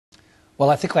Well,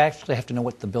 I think I actually have to know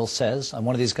what the bill says. I'm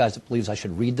one of these guys that believes I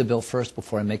should read the bill first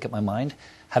before I make up my mind.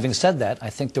 Having said that, I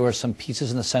think there were some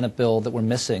pieces in the Senate bill that were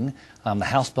missing. The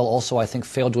House bill also, I think,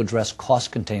 failed to address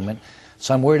cost containment.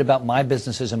 So I'm worried about my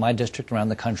businesses in my district around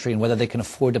the country and whether they can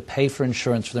afford to pay for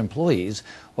insurance for their employees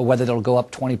or whether they'll go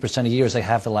up 20% a year as they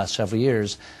have for the last several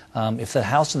years. If the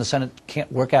House and the Senate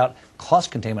can't work out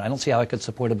cost containment, I don't see how I could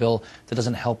support a bill that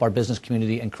doesn't help our business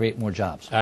community and create more jobs.